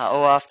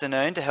all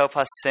afternoon to help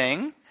us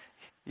sing.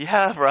 You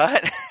have,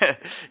 right?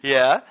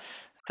 Yeah,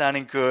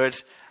 sounding good.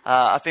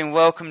 I've been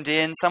welcomed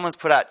in. Someone's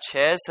put out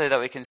chairs so that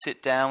we can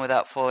sit down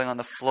without falling on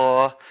the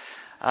floor.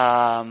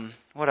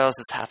 What else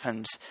has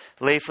happened?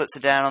 Leaflets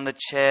are down on the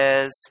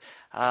chairs.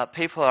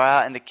 People are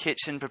out in the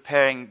kitchen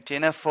preparing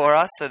dinner for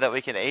us so that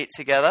we can eat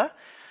together.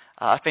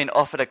 I've been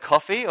offered a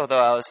coffee, although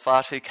I was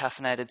far too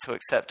caffeinated to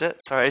accept it.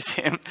 Sorry,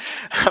 Tim,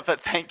 but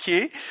thank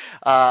you.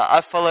 I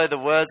followed the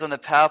words on the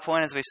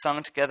PowerPoint as we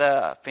sung together.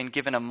 I've been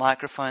given a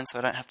microphone so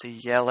I don't have to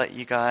yell at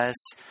you guys.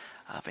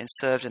 I've been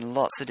served in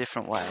lots of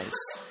different ways.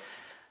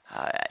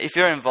 If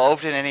you're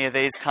involved in any of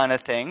these kind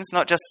of things,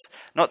 not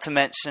to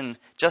mention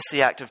just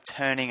the act of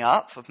turning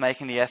up, of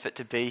making the effort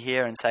to be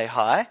here and say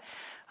hi,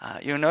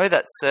 you'll know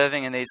that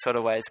serving in these sort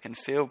of ways can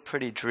feel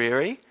pretty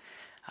dreary,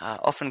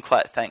 often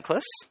quite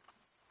thankless.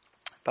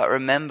 But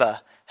remember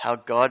how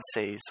God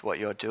sees what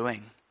you're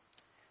doing.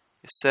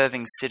 You're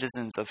serving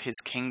citizens of his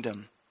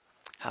kingdom.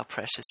 How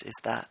precious is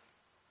that?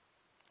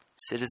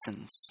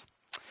 Citizens.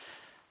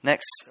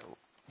 Next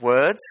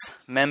words,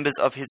 members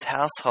of his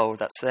household.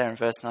 That's there in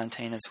verse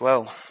 19 as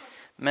well.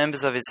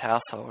 Members of his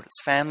household.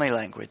 It's family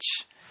language.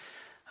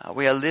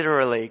 We are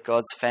literally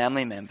God's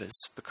family members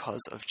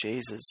because of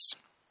Jesus.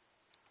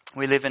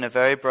 We live in a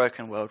very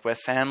broken world where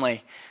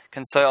family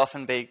can so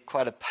often be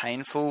quite a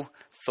painful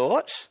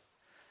thought.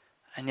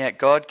 And yet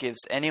God gives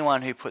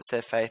anyone who puts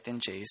their faith in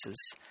Jesus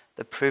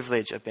the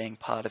privilege of being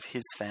part of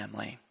his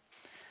family.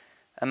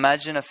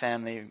 Imagine a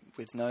family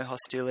with no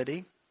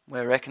hostility,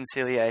 where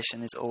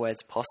reconciliation is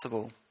always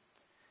possible.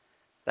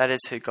 That is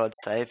who God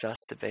saved us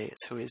to be.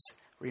 It's who he's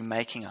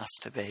remaking us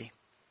to be.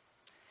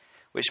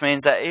 Which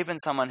means that even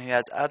someone who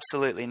has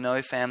absolutely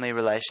no family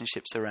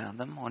relationships around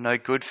them, or no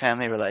good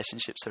family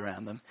relationships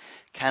around them,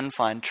 can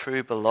find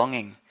true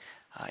belonging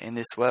in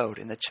this world,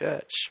 in the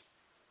church.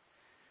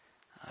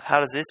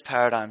 How does this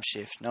paradigm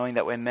shift, knowing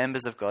that we're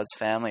members of God's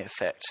family,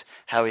 affect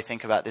how we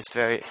think about this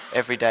very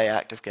everyday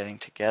act of getting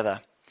together?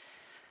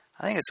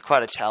 I think it's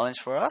quite a challenge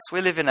for us. We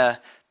live in a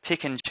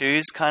pick and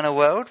choose kind of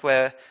world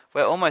where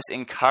we're almost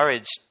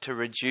encouraged to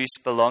reduce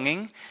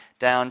belonging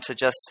down to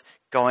just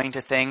going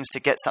to things to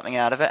get something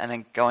out of it and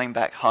then going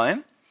back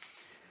home.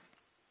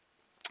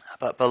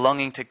 But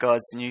belonging to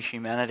God's new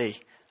humanity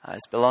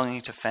is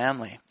belonging to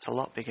family. It's a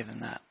lot bigger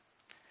than that.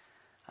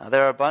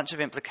 There are a bunch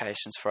of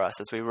implications for us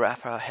as we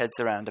wrap our heads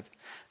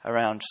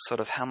around sort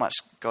of how much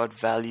God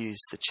values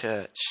the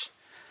church.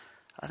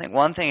 I think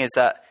one thing is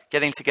that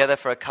getting together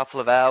for a couple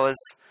of hours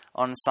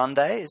on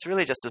Sunday is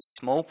really just a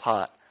small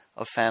part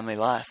of family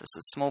life. It's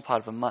a small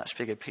part of a much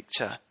bigger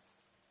picture.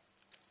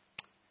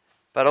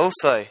 But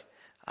also,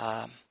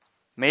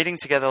 meeting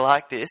together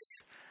like this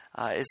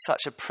is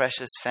such a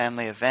precious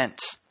family event.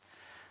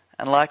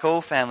 And like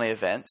all family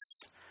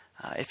events,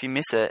 if you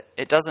miss it,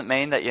 it doesn't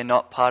mean that you're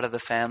not part of the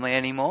family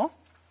anymore.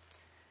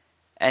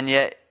 And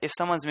yet, if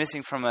someone's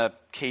missing from a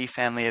key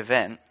family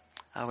event,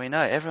 we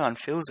know everyone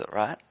feels it,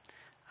 right?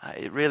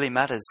 It really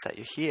matters that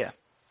you're here.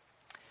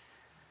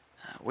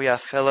 We are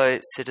fellow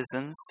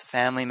citizens,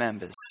 family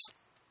members.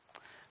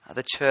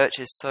 The church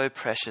is so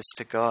precious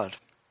to God.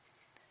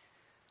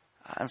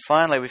 And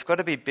finally, we've got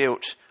to be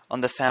built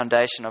on the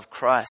foundation of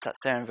Christ. That's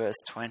there in verse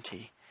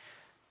 20.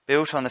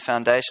 Built on the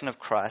foundation of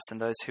Christ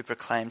and those who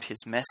proclaimed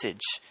his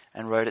message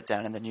and wrote it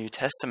down in the New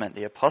Testament,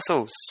 the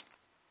apostles.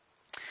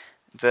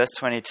 Verse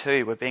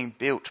 22, we're being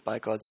built by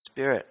God's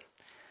Spirit.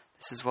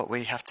 This is what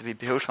we have to be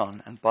built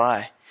on and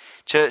by.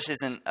 Church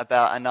isn't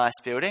about a nice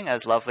building,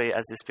 as lovely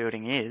as this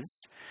building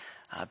is.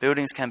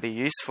 Buildings can be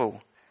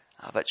useful,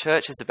 but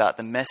church is about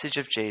the message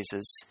of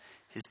Jesus,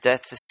 his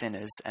death for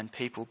sinners, and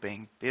people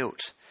being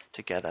built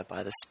together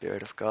by the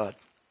Spirit of God.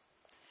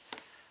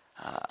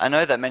 I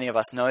know that many of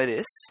us know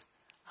this,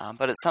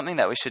 but it's something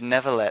that we should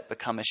never let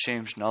become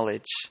assumed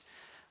knowledge.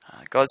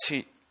 God's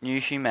new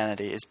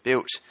humanity is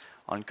built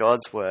on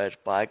God's word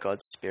by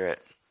God's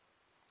Spirit,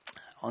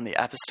 on the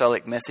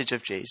apostolic message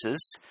of Jesus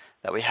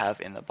that we have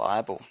in the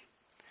Bible.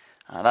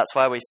 That's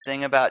why we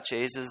sing about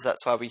Jesus.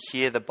 That's why we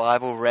hear the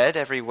Bible read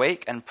every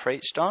week and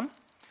preached on.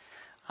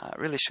 It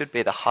really should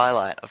be the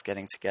highlight of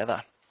getting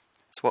together.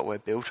 It's what we're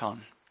built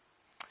on.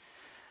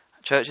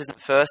 Church isn't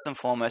first and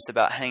foremost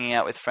about hanging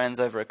out with friends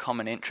over a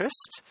common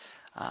interest.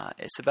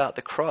 It's about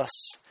the cross,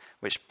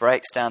 which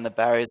breaks down the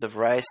barriers of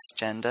race,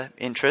 gender,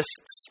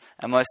 interests,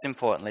 and most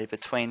importantly,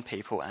 between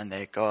people and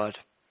their God.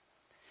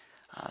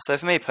 So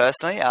for me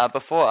personally,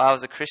 before I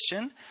was a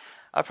Christian,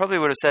 I probably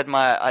would have said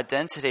my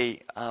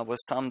identity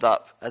was summed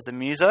up as a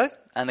muso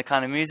and the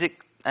kind of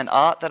music and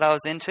art that I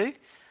was into.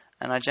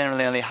 And I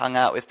generally only hung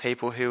out with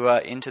people who were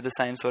into the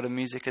same sort of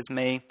music as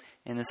me,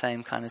 in the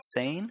same kind of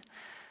scene.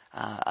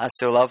 I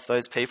still love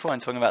those people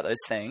and talking about those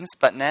things.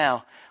 But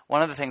now,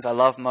 one of the things I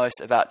love most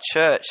about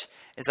church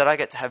is that I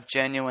get to have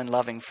genuine,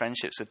 loving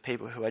friendships with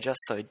people who are just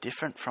so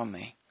different from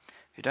me,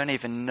 who don't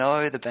even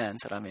know the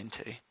bands that I'm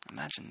into.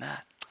 Imagine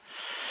that.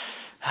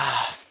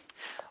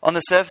 On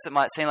the surface, it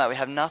might seem like we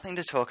have nothing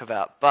to talk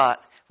about,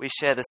 but we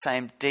share the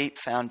same deep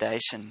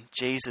foundation,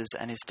 Jesus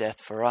and his death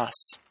for us.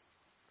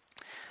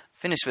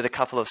 finish with a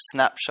couple of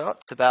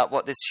snapshots about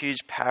what this huge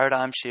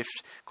paradigm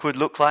shift could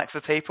look like for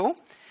people.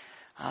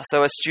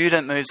 So a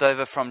student moves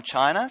over from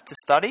China to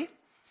study.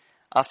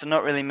 After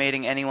not really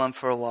meeting anyone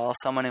for a while,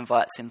 someone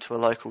invites him to a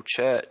local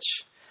church.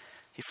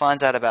 He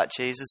finds out about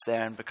Jesus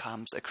there and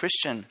becomes a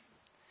Christian.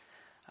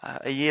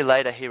 A year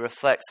later, he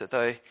reflects that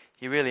though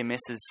he really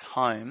misses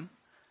home,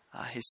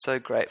 he's so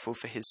grateful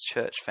for his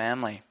church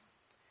family.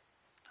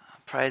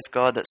 Praise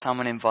God that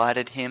someone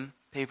invited him.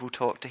 People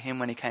talked to him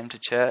when he came to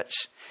church.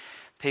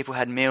 People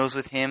had meals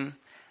with him,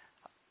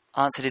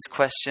 answered his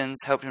questions,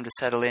 helped him to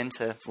settle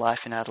into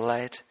life in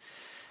Adelaide,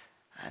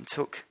 and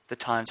took the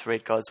time to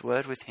read God's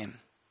word with him.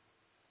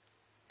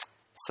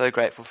 So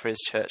grateful for his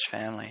church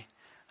family.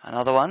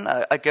 Another one,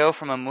 a girl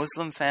from a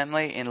Muslim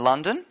family in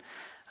London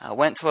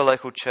went to a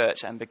local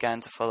church and began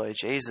to follow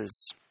Jesus.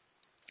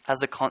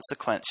 As a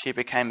consequence, she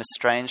became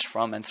estranged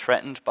from and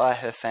threatened by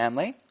her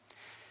family.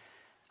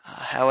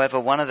 However,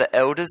 one of the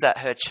elders at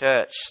her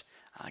church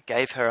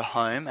gave her a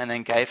home and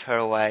then gave her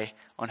away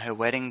on her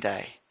wedding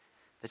day.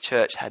 The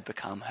church had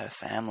become her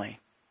family.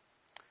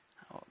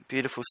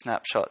 Beautiful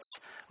snapshots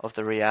of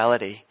the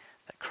reality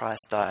that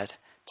Christ died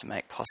to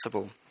make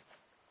possible.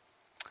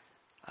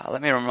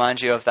 Let me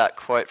remind you of that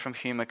quote from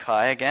Hugh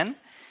Mackay again.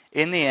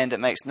 In the end, it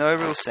makes no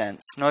real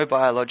sense, no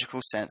biological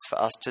sense for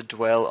us to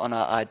dwell on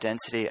our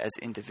identity as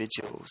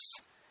individuals.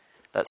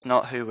 That's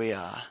not who we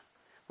are.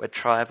 We're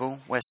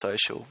tribal, we're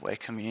social, we're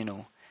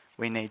communal.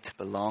 We need to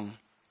belong.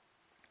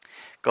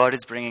 God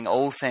is bringing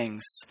all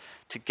things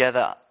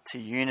together to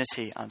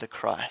unity under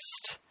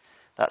Christ.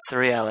 That's the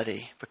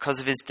reality. Because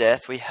of his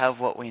death, we have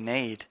what we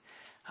need.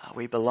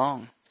 We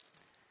belong.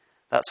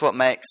 That's what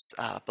makes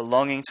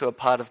belonging to a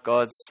part of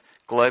God's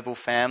global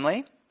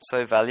family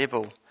so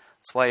valuable.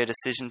 That's why your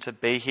decision to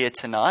be here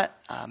tonight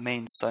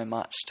means so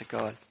much to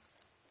God.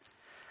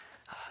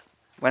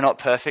 We're not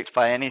perfect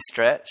by any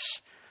stretch,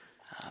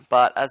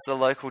 but as the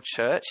local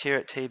church here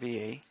at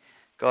TBE,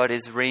 God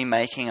is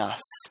remaking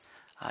us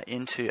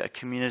into a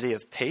community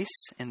of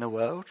peace in the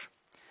world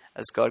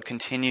as God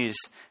continues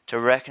to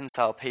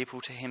reconcile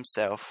people to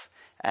himself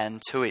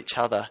and to each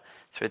other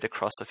through the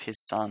cross of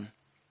his Son.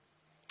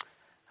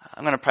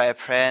 I'm going to pray a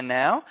prayer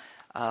now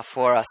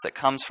for us that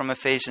comes from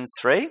Ephesians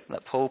 3,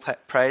 that Paul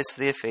prays for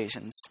the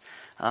Ephesians.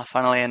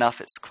 Funnily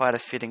enough, it's quite a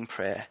fitting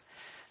prayer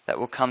that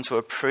will come to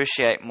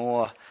appreciate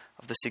more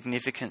of the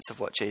significance of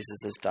what Jesus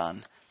has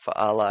done for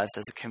our lives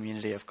as a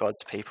community of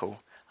God's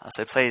people.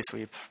 So please,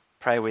 will you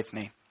pray with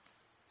me?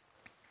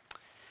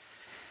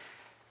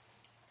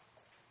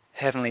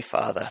 Heavenly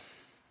Father,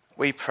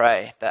 we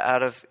pray that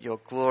out of your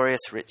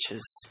glorious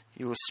riches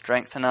you will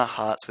strengthen our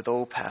hearts with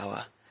all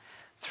power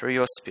through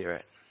your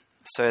Spirit,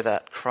 so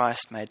that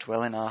Christ may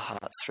dwell in our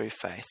hearts through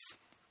faith.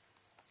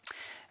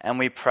 And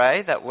we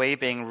pray that we,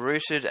 being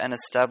rooted and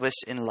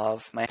established in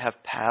love, may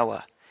have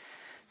power,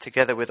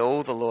 together with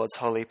all the Lord's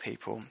holy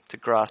people, to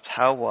grasp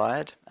how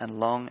wide and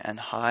long and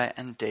high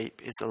and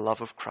deep is the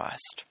love of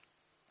Christ,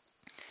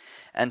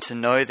 and to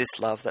know this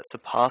love that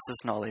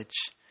surpasses knowledge,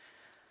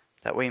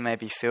 that we may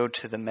be filled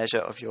to the measure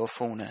of your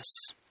fullness.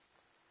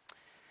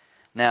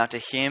 Now to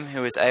him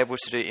who is able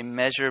to do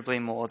immeasurably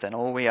more than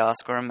all we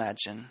ask or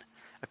imagine,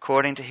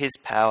 according to his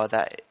power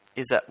that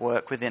is at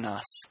work within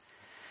us,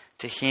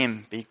 to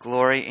him be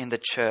glory in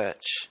the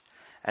church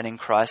and in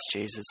Christ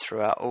Jesus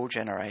throughout all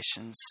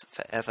generations,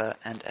 forever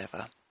and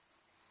ever.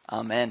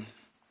 Amen.